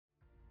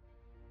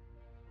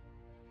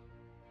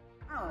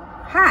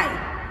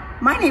Hi,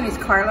 my name is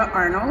Carla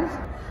Arnold.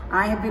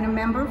 I have been a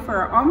member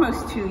for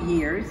almost 2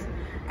 years,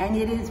 and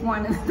it is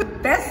one of the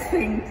best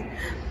things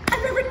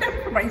I've ever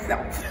done for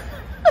myself.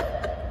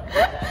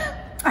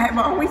 I have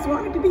always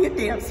wanted to be a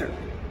dancer.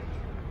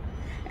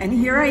 And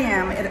here I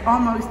am at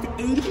almost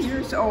 80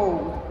 years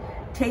old,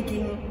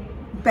 taking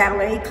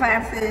ballet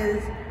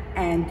classes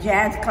and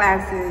jazz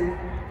classes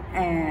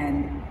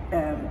and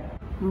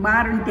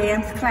modern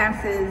dance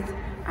classes.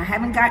 I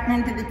haven't gotten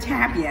into the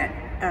tap yet,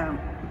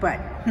 but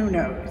who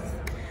knows.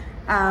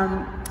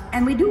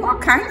 And we do all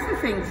kinds of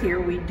things here.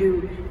 We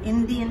do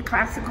Indian,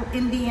 classical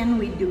Indian,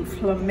 we do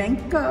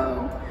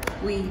flamenco,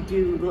 we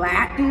do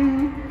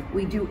Latin,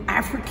 we do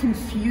African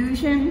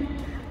fusion.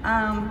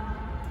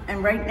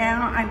 And right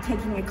now I'm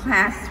taking a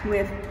class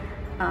with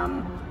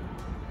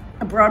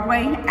a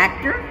Broadway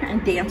actor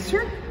and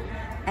dancer,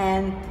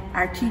 and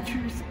our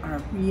teachers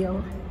are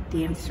real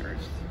dancers.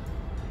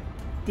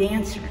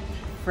 Dancers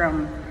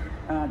from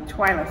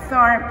Twyla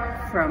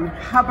Tharp, from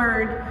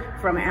Hubbard,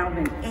 from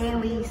Alvin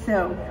Ailey,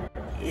 so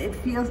it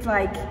feels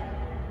like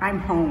I'm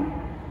home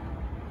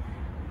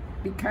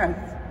because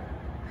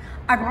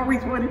I've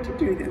always wanted to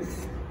do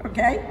this,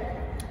 okay?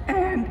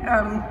 And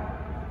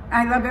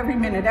I love every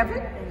minute of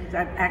it.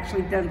 I've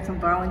actually done some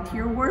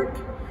volunteer work,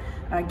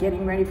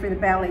 getting ready for the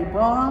ballet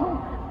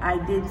ball. I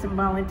did some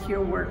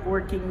volunteer work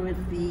working with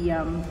the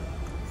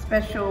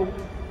special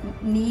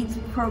needs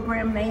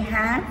program they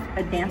have,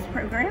 a dance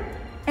program.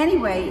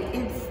 Anyway,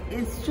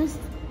 it's just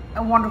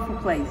a wonderful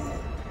place,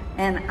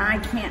 and I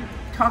can't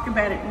talk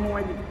about it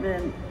more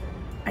than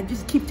I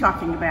just keep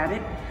talking about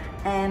it,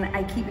 and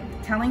I keep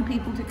telling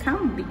people to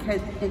come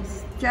because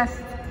it's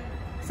just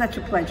such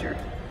a pleasure.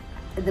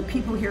 The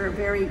people here are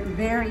very,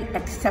 very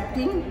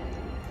accepting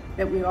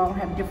that we all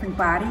have different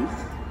bodies,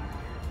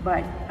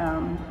 but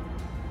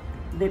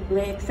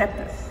they accept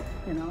us,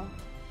 you know.